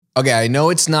Okay, I know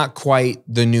it's not quite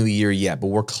the new year yet, but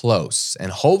we're close.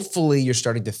 And hopefully you're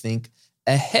starting to think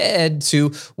ahead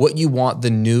to what you want the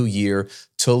new year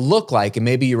to look like. And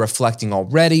maybe you're reflecting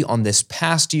already on this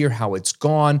past year, how it's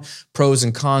gone, pros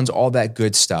and cons, all that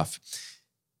good stuff.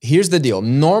 Here's the deal.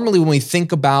 Normally when we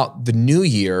think about the new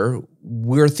year,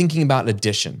 we're thinking about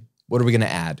addition. What are we going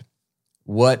to add?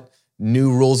 What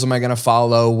new rules am I going to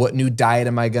follow? What new diet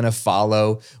am I going to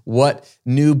follow? What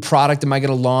new product am I going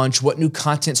to launch? What new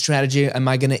content strategy am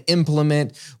I going to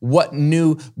implement? What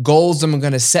new goals am I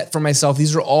going to set for myself?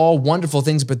 These are all wonderful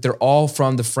things, but they're all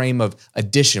from the frame of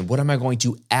addition. What am I going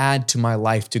to add to my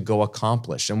life to go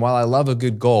accomplish? And while I love a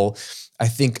good goal, I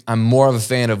think I'm more of a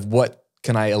fan of what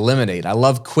can I eliminate? I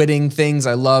love quitting things.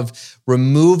 I love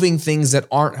removing things that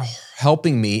aren't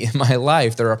helping me in my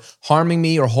life, that are harming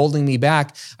me or holding me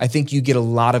back. I think you get a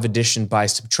lot of addition by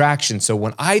subtraction. So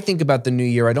when I think about the new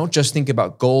year, I don't just think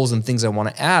about goals and things I want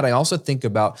to add. I also think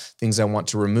about things I want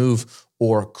to remove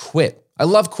or quit. I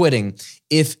love quitting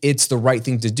if it's the right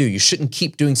thing to do. You shouldn't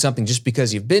keep doing something just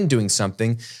because you've been doing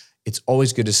something. It's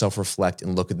always good to self-reflect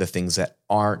and look at the things that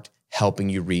aren't helping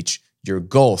you reach your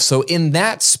goal. So in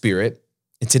that spirit,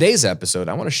 in today's episode,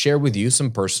 I want to share with you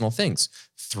some personal things.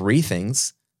 3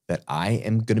 things that I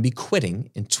am going to be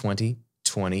quitting in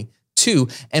 2022.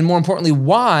 And more importantly,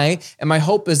 why? And my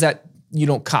hope is that you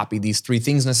don't copy these 3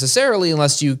 things necessarily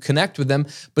unless you connect with them,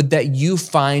 but that you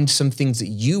find some things that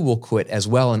you will quit as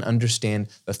well and understand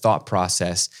the thought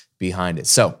process behind it.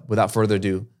 So without further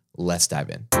ado, let's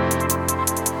dive in.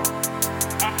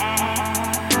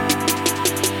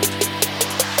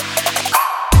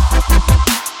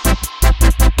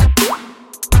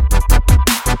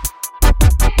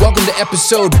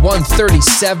 Episode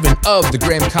 137 of The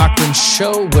Graham Cochran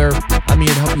Show, where I'm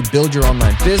here to help you build your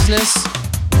online business,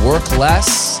 work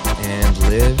less, and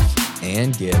live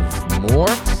and give more.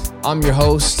 I'm your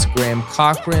host, Graham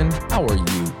Cochran. How are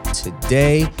you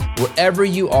today? Wherever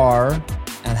you are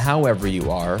and however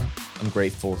you are, I'm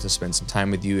grateful to spend some time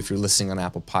with you. If you're listening on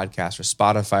Apple Podcasts or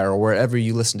Spotify or wherever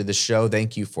you listen to this show,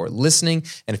 thank you for listening.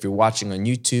 And if you're watching on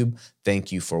YouTube,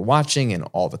 thank you for watching, and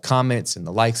all the comments and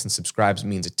the likes and subscribes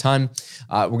means a ton.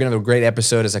 We're going to have a great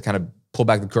episode as I kind of pull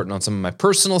back the curtain on some of my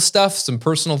personal stuff, some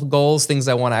personal goals, things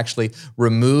I want to actually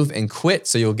remove and quit.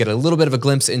 So you'll get a little bit of a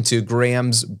glimpse into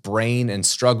Graham's brain and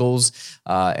struggles,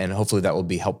 and hopefully that will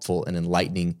be helpful and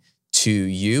enlightening to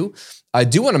you. I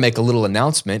do want to make a little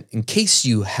announcement. In case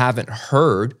you haven't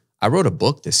heard, I wrote a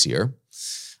book this year.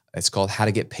 It's called How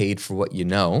to Get Paid for What You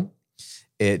Know.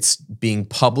 It's being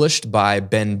published by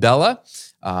Ben Bella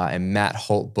and Matt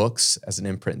Holt Books as an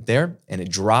imprint there. And it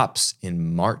drops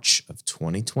in March of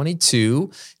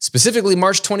 2022, specifically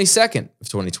March 22nd of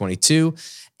 2022.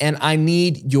 And I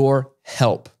need your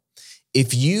help.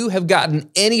 If you have gotten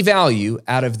any value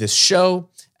out of this show,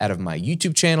 out of my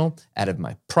YouTube channel, out of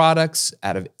my products,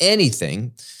 out of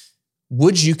anything,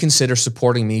 would you consider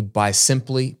supporting me by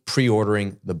simply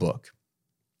pre-ordering the book?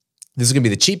 This is going to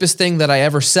be the cheapest thing that I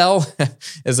ever sell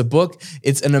as a book.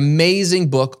 It's an amazing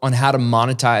book on how to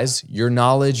monetize your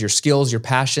knowledge, your skills, your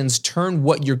passions, turn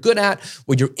what you're good at,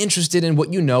 what you're interested in,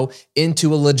 what you know,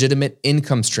 into a legitimate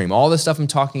income stream. All the stuff I'm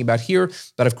talking about here,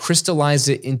 but I've crystallized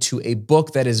it into a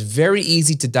book that is very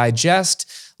easy to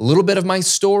digest. A little bit of my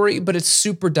story, but it's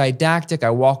super didactic.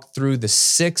 I walk through the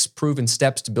 6 proven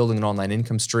steps to building an online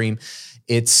income stream.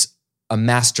 It's a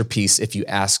masterpiece if you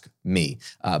ask me,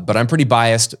 but I'm pretty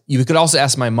biased. You could also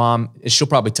ask my mom. She'll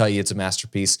probably tell you it's a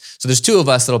masterpiece. So there's 2 of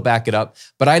us that'll back it up,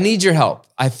 but I need your help.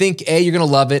 I think you're going to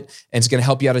love it and it's going to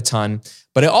help you out a ton,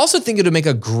 but I also think it'll make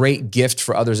a great gift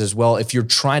for others as well. If you're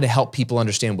trying to help people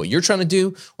understand what you're trying to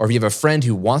do, or if you have a friend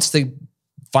who wants to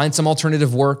find some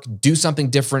alternative work, do something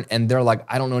different, and they're like,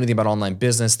 I don't know anything about online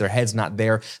business. Their head's not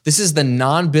there. This is the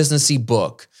non-businessy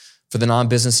book for the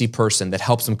non-businessy person that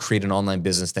helps them create an online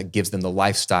business that gives them the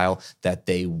lifestyle that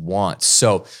they want.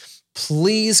 So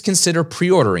please consider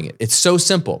pre-ordering it. It's so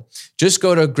simple. Just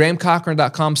go to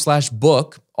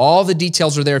grahamcochran.com/book. All the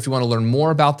details are there if you want to learn more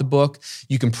about the book.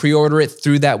 You can pre-order it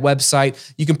through that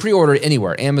website. You can pre-order it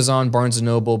anywhere, Amazon, Barnes &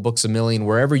 Noble, Books A Million,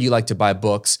 wherever you like to buy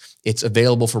books. It's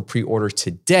available for pre-order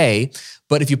today.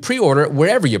 But if you pre-order it,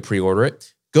 wherever you pre-order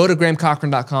it, go to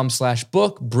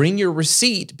grahamcochran.com/book, bring your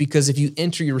receipt, because if you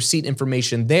enter your receipt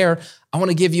information there, I want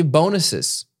to give you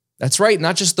bonuses. That's right,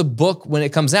 not just the book when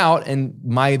it comes out and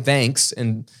my thanks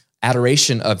and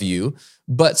adoration of you,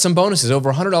 but some bonuses, over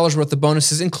 $100 worth of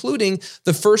bonuses, including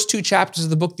the first 2 chapters of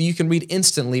the book that you can read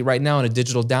instantly right now in a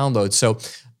digital download. So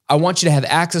I want you to have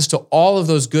access to all of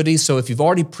those goodies. So if you've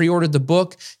already pre-ordered the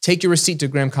book, take your receipt to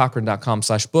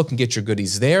grahamcochran.com/book and get your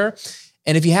goodies there.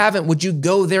 And if you haven't, would you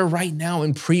go there right now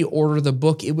and pre-order the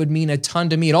book? It would mean a ton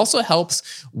to me. It also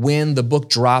helps when the book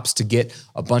drops to get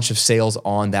a bunch of sales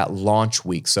on that launch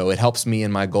week. So it helps me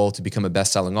in my goal to become a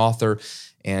best-selling author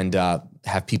and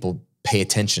have people pay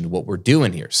attention to what we're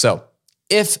doing here. So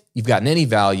if you've gotten any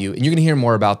value, and you're going to hear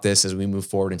more about this as we move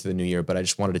forward into the new year, but I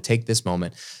just wanted to take this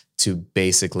moment to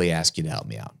basically ask you to help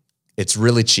me out. It's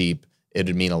really cheap. It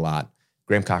would mean a lot.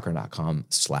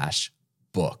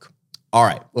 GrahamCochran.com/book. All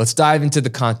right, let's dive into the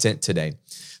content today.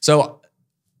 So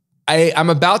I'm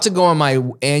about to go on my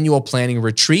annual planning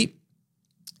retreat,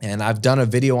 and I've done a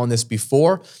video on this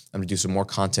before. I'm gonna do some more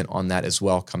content on that as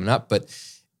well coming up. But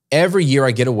every year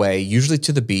I get away, usually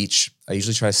to the beach. I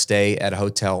usually try to stay at a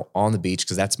hotel on the beach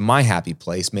because that's my happy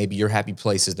place. Maybe your happy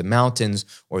place is the mountains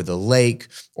or the lake,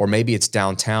 or maybe it's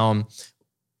downtown.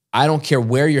 I don't care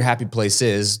where your happy place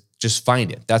is. Just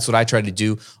find it. That's what I try to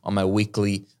do on my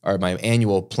weekly or my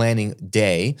annual planning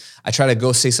day. I try to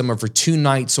go stay somewhere for 2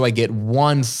 nights so I get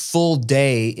 1 full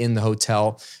day in the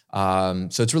hotel.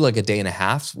 So it's really like a day and a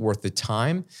half worth of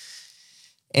time.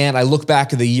 And I look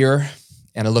back at the year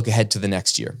and I look ahead to the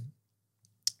next year.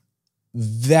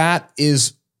 That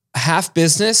is half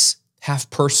business,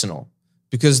 half personal,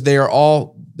 because they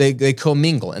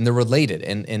commingle and they're related.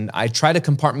 And I try to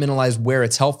compartmentalize where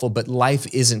it's helpful, but life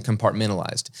isn't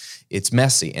compartmentalized. It's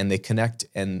messy and they connect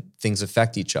and things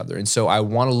affect each other. And so I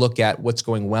want to look at what's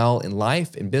going well in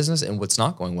life, in business, and what's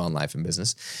not going well in life and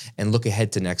business, and look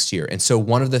ahead to next year. And so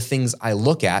one of the things I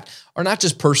look at are not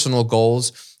just personal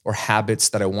goals or habits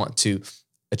that I want to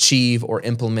achieve or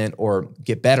implement or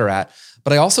get better at,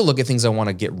 but I also look at things I want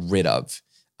to get rid of.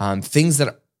 Things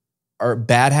that are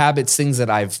bad habits, things that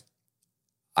I've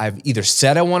either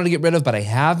said I wanted to get rid of, but I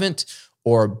haven't,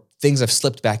 or things I've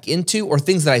slipped back into, or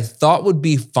things that I thought would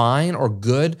be fine or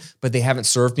good, but they haven't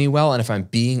served me well. And if I'm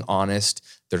being honest,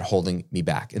 they're holding me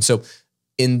back. And so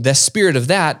in the spirit of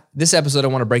that, this episode, I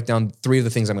want to break down 3 of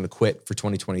the things I'm going to quit for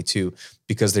 2022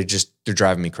 because they're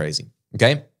driving me crazy.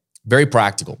 Okay? Very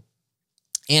practical.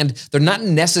 And they're not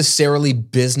necessarily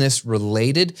business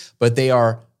related, but they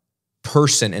are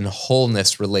person and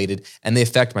wholeness related, and they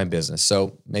affect my business.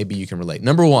 So maybe you can relate.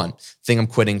 Number 1 thing I'm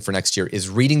quitting for next year is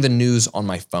reading the news on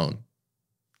my phone.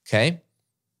 Okay?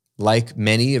 Like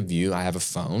many of you, I have a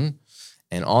phone,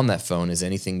 and on that phone is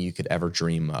anything you could ever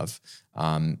dream of,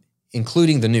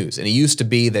 including the news. And it used to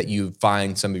be that you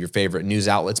find some of your favorite news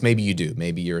outlets. Maybe you do.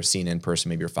 Maybe you're a CNN person.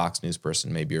 Maybe you're a Fox News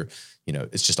person. Maybe you're,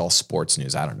 it's just all sports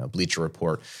news. I don't know, Bleacher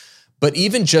Report. But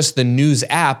even just the news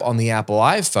app on the Apple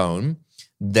iPhone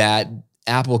that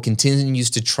Apple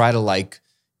continues to try to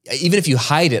even if you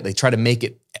hide it, they try to make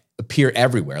it appear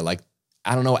everywhere. Like,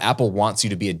 I don't know, Apple wants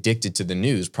you to be addicted to the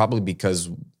news, probably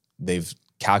because they've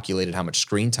calculated how much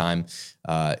screen time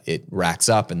it racks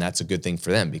up, and that's a good thing for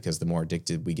them because the more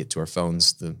addicted we get to our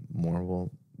phones, the more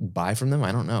we'll buy from them.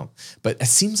 I don't know. But it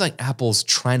seems like Apple's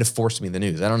trying to force me the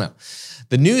news. I don't know.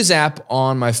 The news app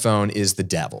on my phone is the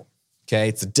devil. Okay?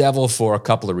 It's the devil for a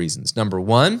couple of reasons. Number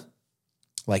 1,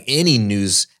 like any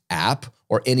news app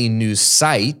or any news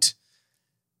site,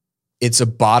 it's a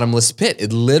bottomless pit.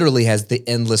 It literally has the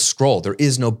endless scroll. There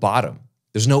is no bottom.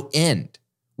 There's no end,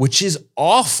 which is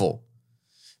awful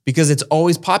because it's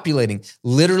always populating.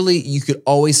 Literally, you could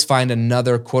always find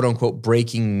another quote unquote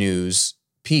breaking news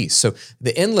piece. So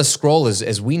the endless scroll is,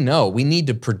 as we know, we need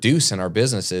to produce in our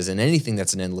businesses, and anything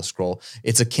that's an endless scroll,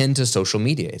 it's akin to social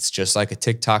media. It's just like a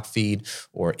TikTok feed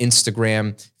or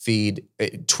Instagram feed,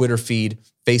 Twitter feed,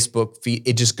 Facebook feed.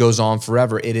 It just goes on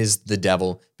forever. It is the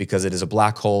devil because it is a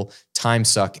black hole, time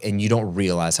suck, and you don't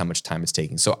realize how much time it's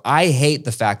taking. So I hate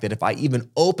the fact that if I even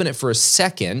open it for a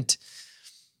second,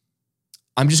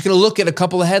 I'm just going to look at a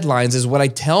couple of headlines is what I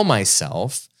tell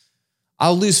myself.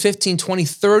 I'll lose 15, 20,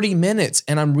 30 minutes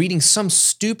and I'm reading some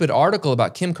stupid article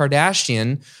about Kim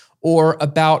Kardashian or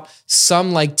about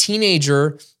some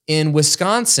teenager in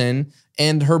Wisconsin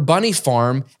and her bunny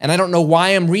farm. And I don't know why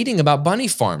I'm reading about bunny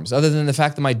farms other than the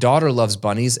fact that my daughter loves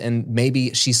bunnies and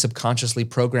maybe she's subconsciously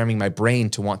programming my brain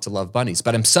to want to love bunnies.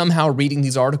 But I'm somehow reading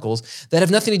these articles that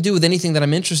have nothing to do with anything that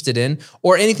I'm interested in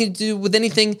or anything to do with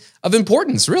anything of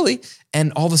importance, really.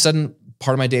 And all of a sudden,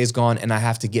 part of my day is gone and I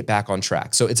have to get back on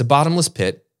track. So it's a bottomless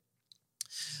pit.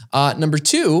 Number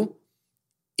 2,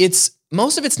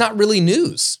 most of it's not really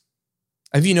news.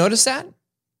 Have you noticed that?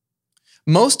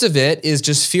 Most of it is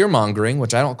just fear-mongering,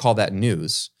 which I don't call that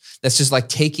news. That's just like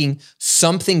taking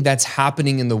something that's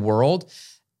happening in the world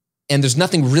and there's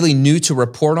nothing really new to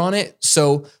report on it.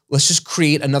 So let's just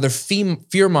create another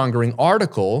fear-mongering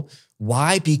article.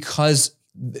 Why? Because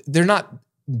they're not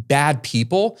bad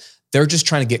people. They're just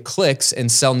trying to get clicks and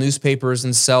sell newspapers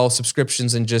and sell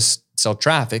subscriptions and just sell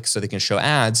traffic so they can show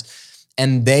ads.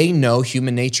 and they know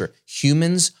human nature.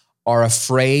 Humans are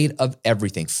afraid of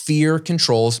everything. Fear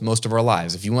controls most of our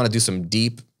lives. If you want to do some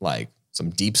deep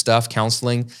stuff,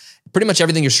 counseling, pretty much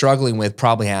everything you're struggling with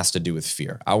probably has to do with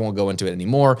fear. I won't go into it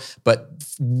anymore, but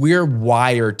we're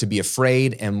wired to be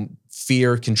afraid, and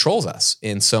fear controls us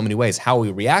in so many ways. How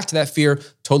we react to that fear,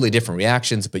 totally different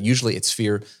reactions, but usually it's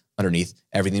fear underneath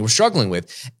everything we're struggling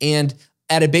with. And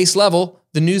at a base level,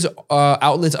 the news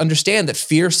outlets understand that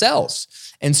fear sells.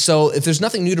 And so if there's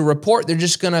nothing new to report, they're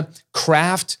just going to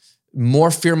craft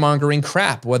more fear-mongering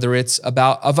crap, whether it's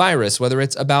about a virus, whether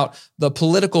it's about the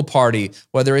political party,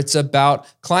 whether it's about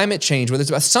climate change, whether it's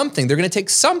about something. They're going to take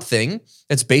something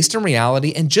that's based in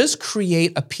reality and just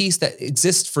create a piece that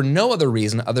exists for no other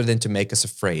reason other than to make us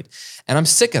afraid. And I'm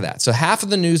sick of that. So half of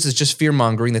the news is just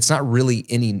fear-mongering that's not really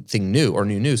anything new or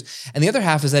new news. And the other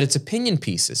half is that it's opinion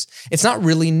pieces. It's not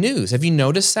really news. Have you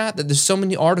noticed that there's so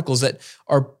many articles that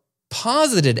are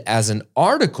posited as an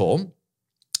article,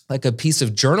 like a piece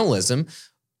of journalism,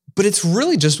 but it's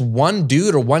really just one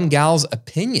dude or one gal's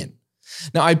opinion.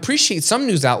 Now, I appreciate some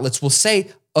news outlets will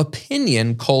say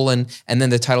opinion, and then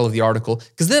the title of the article,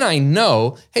 because then I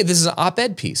know, hey, this is an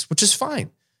op-ed piece, which is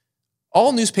fine.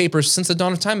 All newspapers since the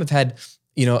dawn of time have had,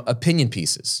 opinion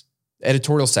pieces,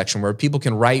 editorial section where people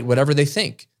can write whatever they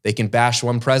think. They can bash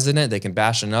one president, they can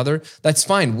bash another. That's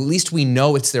fine. At least we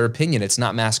know it's their opinion. It's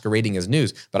not masquerading as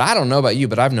news. But I don't know about you,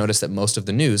 but I've noticed that most of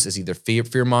the news is either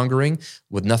fear-mongering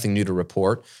with nothing new to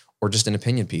report or just an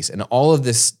opinion piece. And all of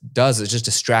this does is just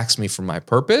distracts me from my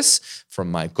purpose, from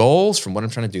my goals, from what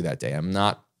I'm trying to do that day. I'm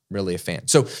not really a fan.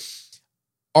 So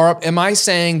am I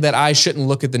saying that I shouldn't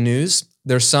look at the news?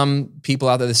 There's some people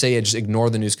out there that say just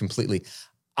ignore the news completely.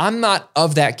 I'm not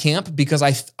of that camp because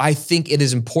I think it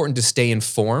is important to stay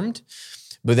informed,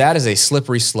 but that is a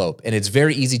slippery slope. And it's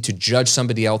very easy to judge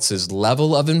somebody else's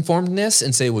level of informedness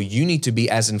and say, well, you need to be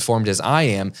as informed as I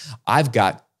am. I've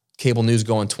got cable news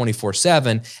going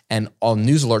 24/7 and all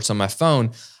news alerts on my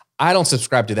phone. I don't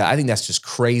subscribe to that. I think that's just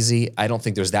crazy. I don't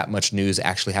think there's that much news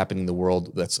actually happening in the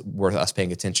world that's worth us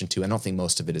paying attention to. I don't think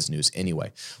most of it is news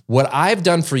anyway. What I've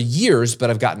done for years, but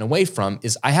I've gotten away from,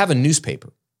 is I have a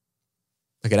newspaper.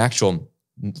 Like an actual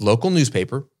local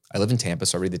newspaper. I live in Tampa,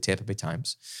 so I read the Tampa Bay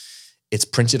Times. It's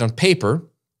printed on paper,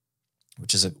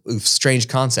 which is a strange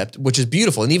concept, which is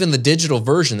beautiful. And even the digital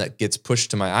version that gets pushed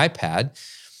to my iPad,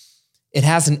 it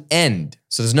has an end.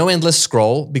 So there's no endless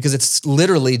scroll because it's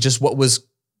literally just what was,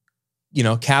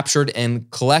 captured and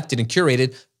collected and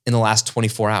curated in the last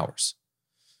 24 hours.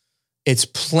 It's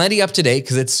plenty up to date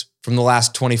because it's from the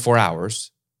last 24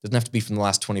 hours. Doesn't have to be from the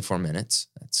last 24 minutes.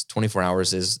 That's 24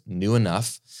 hours is new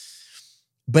enough.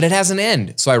 But it has an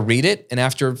end. So I read it, and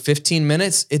after 15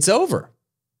 minutes, it's over.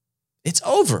 It's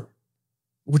over,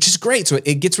 which is great. So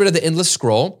it gets rid of the endless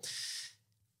scroll.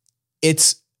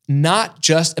 It's not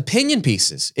just opinion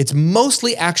pieces. It's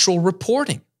mostly actual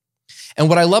reporting. And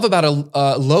what I love about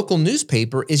a local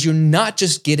newspaper is you're not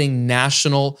just getting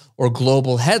national or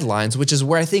global headlines, which is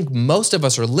where I think most of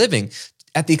us are living,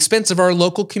 at the expense of our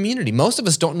local community. Most of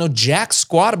us don't know jack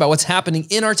squat about what's happening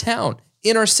in our town,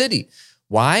 in our city.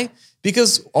 Why?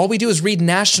 Because all we do is read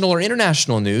national or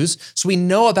international news. So we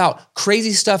know about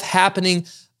crazy stuff happening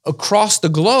across the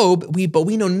globe, but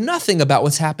we know nothing about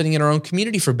what's happening in our own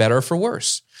community, for better or for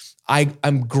worse.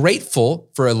 I'm grateful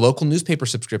for a local newspaper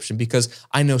subscription because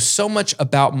I know so much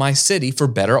about my city, for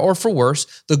better or for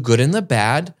worse, the good and the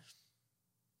bad,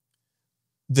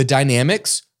 the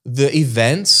dynamics, the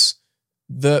events,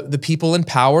 the people in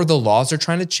power, the laws they're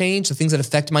trying to change, the things that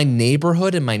affect my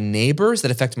neighborhood and my neighbors,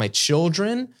 that affect my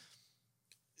children.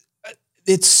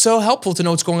 It's so helpful to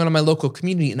know what's going on in my local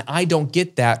community, and I don't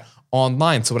get that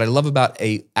online. So what I love about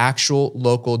a actual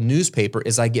local newspaper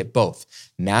is I get both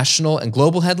national and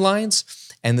global headlines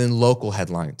and then local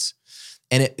headlines.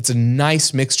 And it's a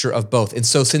nice mixture of both. And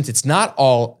so since it's not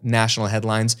all national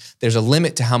headlines, there's a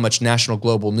limit to how much national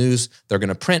global news they're going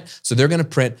to print. So they're going to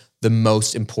print the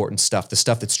most important stuff, the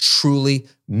stuff that's truly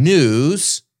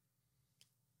news,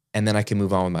 and then I can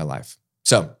move on with my life.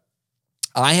 So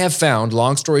I have found,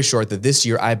 long story short, that this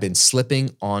year I've been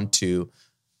slipping onto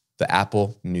the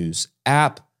Apple News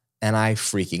app, and I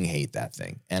freaking hate that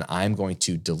thing. And I'm going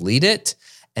to delete it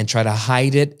and try to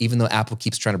hide it, even though Apple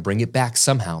keeps trying to bring it back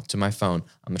somehow to my phone.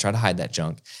 I'm going to try to hide that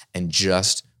junk and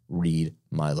just read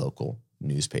my local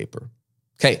newspaper.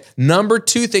 Okay, number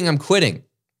 2 thing I'm quitting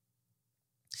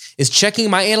is checking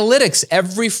my analytics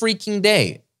every freaking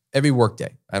day, every work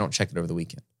day. I don't check it over the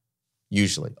weekend,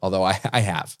 usually, although I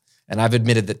have. And I've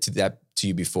admitted that to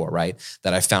you before, right?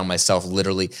 That I found myself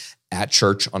literally at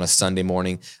church on a Sunday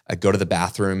morning. I go to the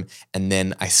bathroom and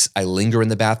then I linger in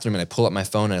the bathroom and I pull up my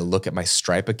phone and I look at my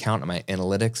Stripe account and my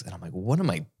analytics and I'm like, what am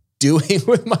I doing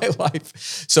with my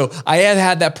life? So I have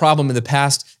had that problem in the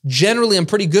past. Generally, I'm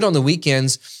pretty good on the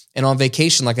weekends and on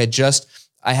vacation. Like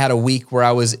I had a week where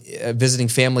I was visiting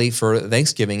family for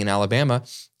Thanksgiving in Alabama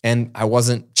and I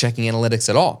wasn't checking analytics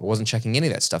at all. I wasn't checking any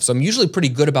of that stuff. So I'm usually pretty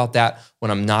good about that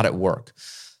when I'm not at work.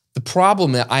 The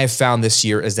problem that I have found this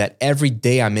year is that every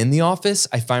day I'm in the office,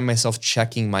 I find myself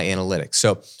checking my analytics.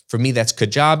 So for me, that's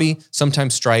Kajabi,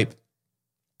 sometimes Stripe,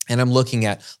 and I'm looking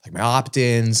at like my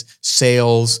opt-ins,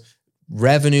 sales,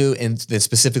 revenue, and then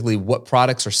specifically what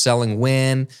products are selling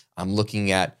when. I'm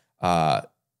looking at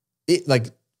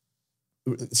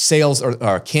sales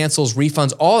or cancels,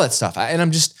 refunds, all that stuff. And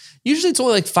I'm just, usually it's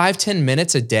only like 5-10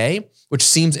 minutes a day, which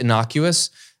seems innocuous,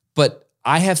 but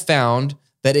I have found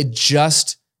that it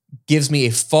just gives me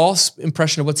a false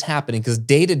impression of what's happening because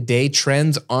day-to-day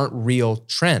trends aren't real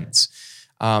trends.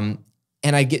 And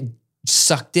I get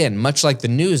sucked in, much like the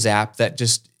news app that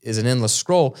just is an endless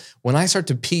scroll. When I start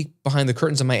to peek behind the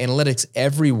curtains of my analytics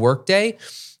every workday,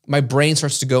 my brain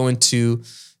starts to go into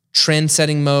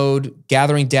trend-setting mode,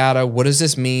 gathering data. What does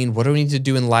this mean? What do we need to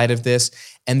do in light of this?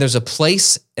 And there's a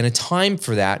place and a time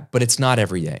for that, but it's not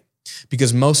every day.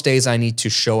 Because most days I need to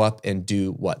show up and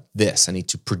do this. I need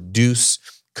to produce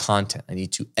content. I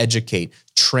need to educate,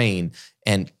 train,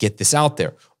 and get this out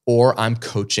there. Or I'm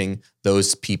coaching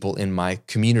those people in my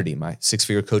community, my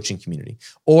six-figure coaching community.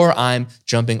 Or I'm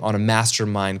jumping on a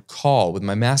mastermind call with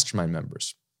my mastermind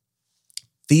members.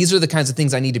 These are the kinds of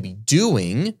things I need to be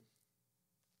doing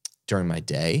during my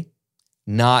day,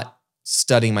 not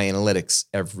studying my analytics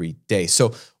every day.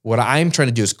 So what I'm trying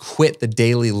to do is quit the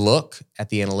daily look at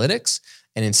the analytics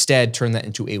and instead turn that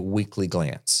into a weekly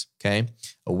glance, okay?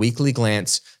 A weekly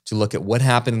glance to look at what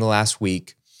happened in the last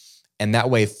week. And that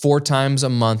way, 4 times a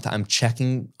month, I'm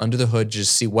checking under the hood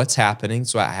just to see what's happening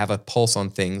so I have a pulse on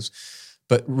things.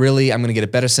 But really, I'm going to get a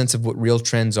better sense of what real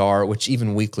trends are, which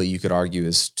even weekly, you could argue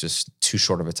is just too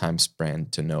short of a time span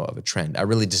to know of a trend. I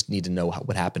really just need to know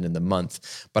what happened in the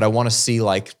month. But I want to see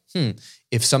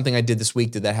if something I did this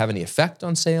week, did that have any effect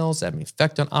on sales? Did that have any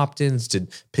effect on opt-ins?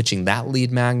 Did pitching that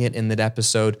lead magnet in that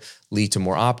episode lead to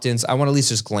more opt-ins? I want to at least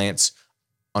just glance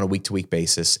on a week-to-week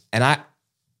basis. And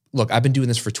I've been doing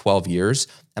this for 12 years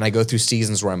and I go through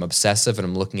seasons where I'm obsessive and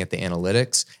I'm looking at the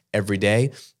analytics every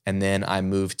day. And then I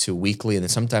move to weekly. And then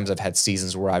sometimes I've had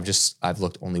seasons where I've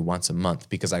looked only once a month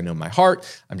because I know my heart.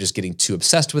 I'm just getting too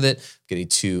obsessed with it, getting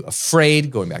too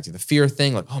afraid, going back to the fear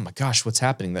thing. Like, oh my gosh, what's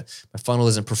happening? That my funnel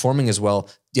isn't performing as well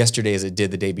yesterday as it did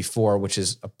the day before, which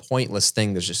is a pointless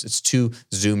thing. It's too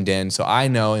zoomed in. So I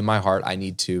know in my heart, I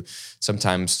need to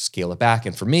sometimes scale it back.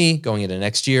 And for me, going into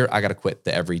next year, I got to quit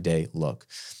the everyday look.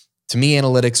 To me,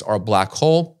 analytics are a black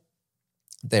hole.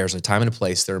 There's a time and a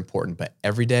place. They're important, but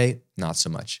every day, not so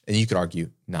much. And you could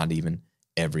argue not even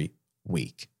every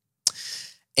week.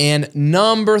 And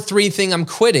number 3 thing I'm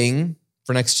quitting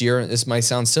for next year, this might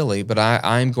sound silly, but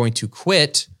I'm going to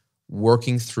quit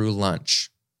working through lunch.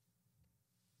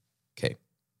 Okay,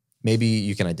 maybe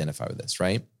you can identify with this,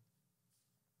 right?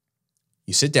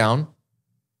 You sit down,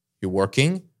 you're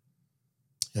working,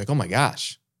 you're like, oh my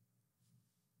gosh,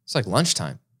 it's like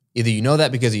lunchtime. Either you know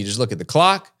that because you just look at the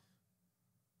clock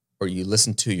or you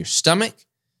listen to your stomach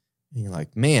and you're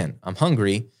like, man, I'm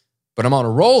hungry, but I'm on a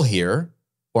roll here,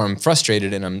 or I'm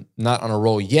frustrated and I'm not on a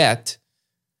roll yet.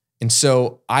 And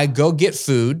so I go get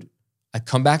food, I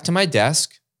come back to my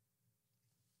desk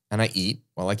and I eat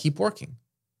while I keep working.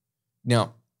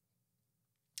 Now,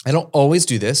 I don't always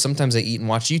do this. Sometimes I eat and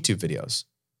watch YouTube videos.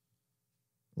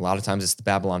 A lot of times it's the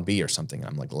Babylon Bee or something. And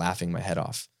I'm like laughing my head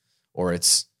off. Or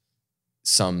it's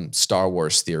some Star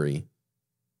Wars theory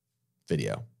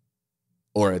video.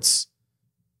 Or it's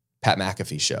Pat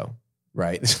McAfee show,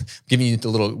 right? Giving you a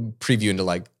little preview into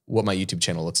like what my YouTube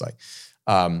channel looks like.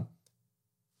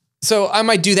 So I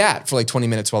might do that for like 20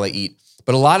 minutes while I eat.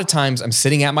 But a lot of times I'm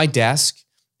sitting at my desk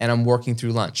and I'm working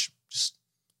through lunch.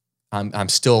 I'm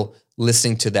still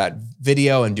listening to that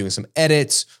video and doing some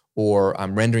edits, or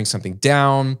I'm rendering something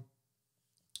down,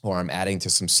 or I'm adding to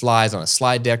some slides on a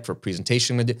slide deck for a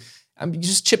presentation. I'm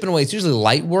just chipping away. It's usually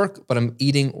light work, but I'm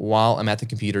eating while I'm at the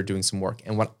computer doing some work.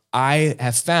 And what I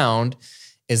have found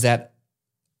is that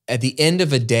at the end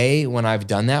of a day, when I've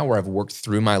done that, where I've worked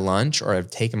through my lunch or I've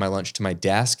taken my lunch to my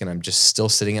desk and I'm just still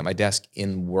sitting at my desk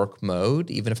in work mode,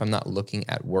 even if I'm not looking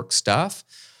at work stuff,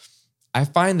 I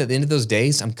find that at the end of those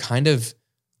days, I'm kind of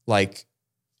like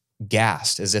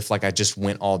gassed, as if like I just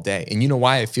went all day. And you know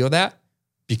why I feel that?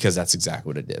 Because that's exactly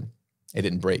what it did. It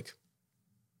didn't break.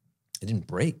 It didn't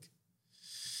break.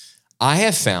 I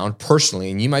have found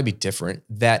personally, and you might be different,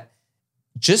 that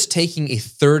just taking a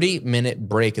 30-minute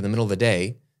break in the middle of the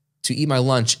day to eat my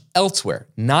lunch elsewhere,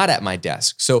 not at my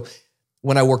desk. So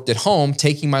when I worked at home,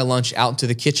 taking my lunch out into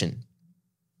the kitchen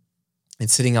and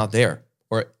sitting out there,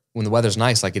 or when the weather's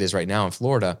nice like it is right now in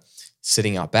Florida,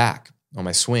 sitting out back on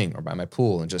my swing or by my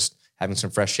pool and just having some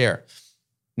fresh air.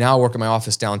 Now I work at my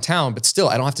office downtown, but still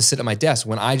I don't have to sit at my desk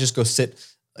when I just go sit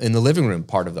in the living room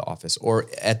part of the office or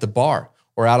at the bar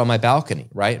or out on my balcony,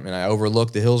 right? And I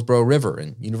overlook the Hillsborough River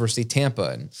and University of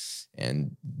Tampa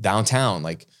and downtown,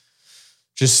 like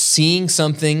just seeing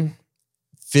something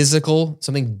physical,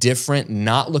 something different,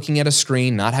 not looking at a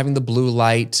screen, not having the blue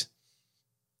light,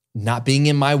 not being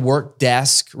in my work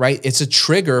desk, right? It's a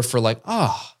trigger for like,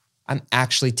 I'm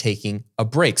actually taking a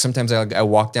break. Sometimes I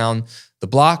walk down the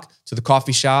block to the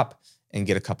coffee shop and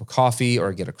get a cup of coffee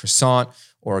or get a croissant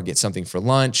or get something for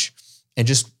lunch, and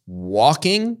just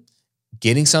walking,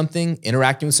 getting something,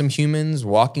 interacting with some humans,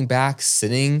 walking back,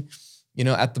 sitting,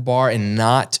 at the bar and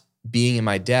not being in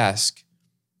my desk.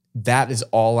 That is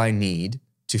all I need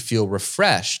to feel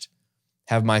refreshed,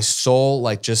 have my soul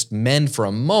like just mend for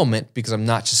a moment, because I'm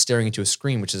not just staring into a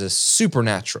screen, which is a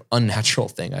unnatural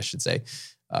thing, I should say,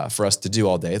 for us to do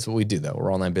all day. It's what we do though.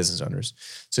 We're online business owners.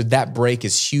 So that break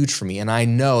is huge for me. And I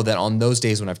know that on those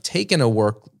days when I've taken a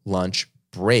work lunch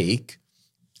break,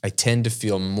 I tend to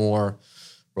feel more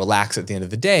relaxed at the end of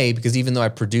the day, because even though I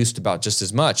produced about just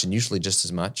as much, and usually just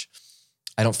as much,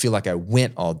 I don't feel like I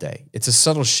went all day. It's a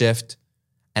subtle shift.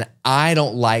 And I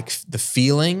don't like the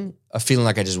feeling of feeling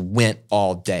like I just went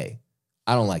all day.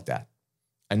 I don't like that.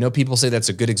 I know people say that's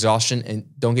a good exhaustion, and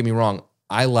don't get me wrong,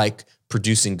 I like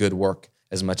producing good work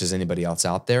as much as anybody else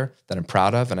out there that I'm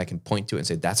proud of, and I can point to it and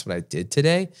say, that's what I did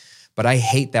today. But I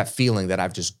hate that feeling that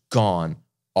I've just gone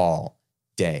all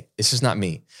day. It's just not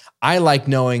me. I like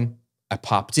knowing I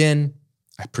popped in,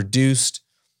 I produced,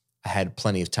 I had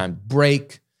plenty of time to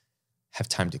break, have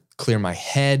time to clear my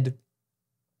head,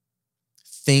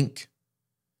 think.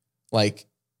 Like,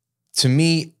 to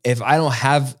me, if I don't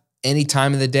have any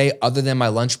time in the day other than my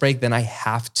lunch break, then I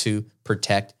have to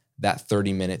protect that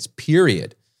 30 minutes,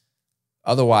 period.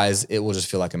 Otherwise, it will just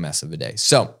feel like a mess of a day.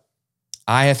 So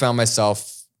I have found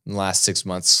myself in the last 6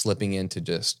 months slipping into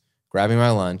just grabbing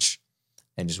my lunch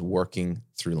and just working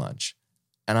through lunch.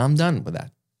 And I'm done with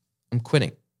that. I'm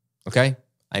quitting, okay?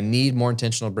 I need more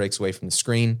intentional breaks away from the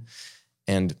screen.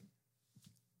 And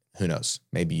who knows,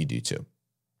 maybe you do too.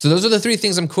 So those are the 3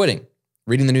 things I'm quitting: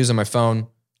 reading the news on my phone,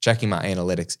 checking my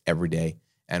analytics every day,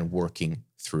 and working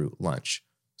through lunch.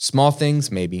 Small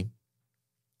things, maybe,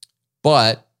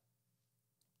 but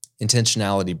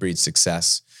intentionality breeds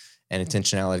success. And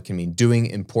intentionality can mean doing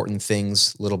important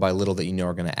things little by little that you know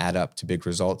are going to add up to big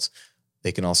results.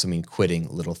 They can also mean quitting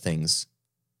little things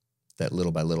that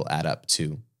little by little add up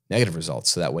to negative results.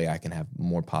 So that way I can have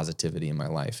more positivity in my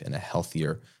life and a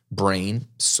healthier brain,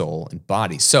 soul, and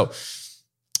body. So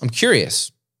I'm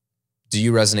curious, do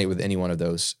you resonate with any one of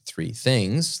those 3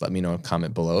 things? Let me know in a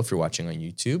comment below if you're watching on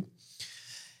YouTube.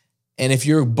 And if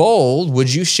you're bold,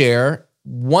 would you share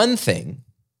one thing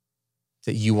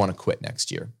that you want to quit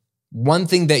next year? One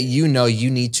thing that you know you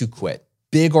need to quit,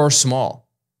 big or small,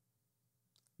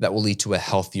 that will lead to a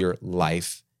healthier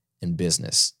life and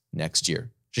business next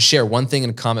year. Just share one thing in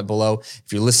a comment below.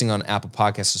 If you're listening on Apple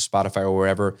Podcasts or Spotify or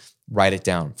wherever, write it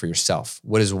down for yourself.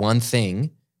 What is one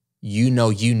thing you know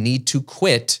you need to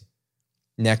quit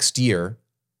next year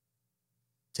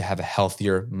to have a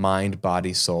healthier mind,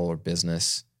 body, soul, or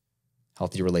business,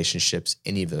 healthy relationships,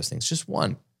 any of those things? Just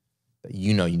one that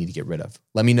you know you need to get rid of.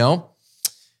 Let me know.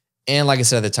 And like I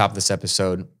said at the top of this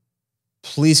episode,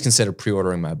 please consider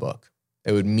pre-ordering my book.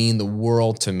 It would mean the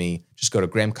world to me. Just go to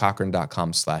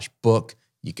grahamcochran.com/book.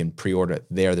 You can pre-order it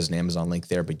there. There's an Amazon link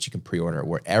there, but you can pre-order it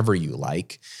wherever you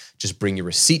like. Just bring your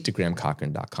receipt to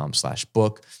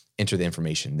grahamcochran.com/book. Enter the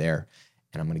information there.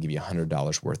 And I'm going to give you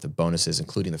 $100 worth of bonuses,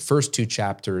 including the first 2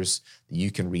 chapters that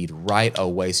you can read right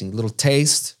away. So you need a little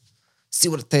taste, see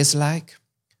what it tastes like,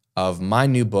 of my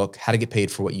new book, How to Get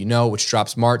Paid for What You Know, which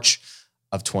drops March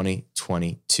of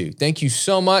 2022. Thank you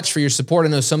so much for your support. I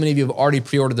know so many of you have already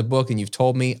pre-ordered the book and you've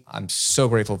told me. I'm so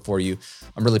grateful for you.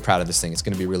 I'm really proud of this thing. It's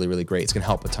going to be really, really great. It's going to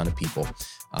help a ton of people.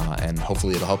 And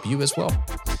hopefully it'll help you as well.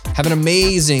 Have an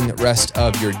amazing rest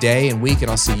of your day and week, and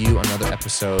I'll see you on another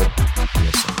episode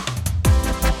real soon.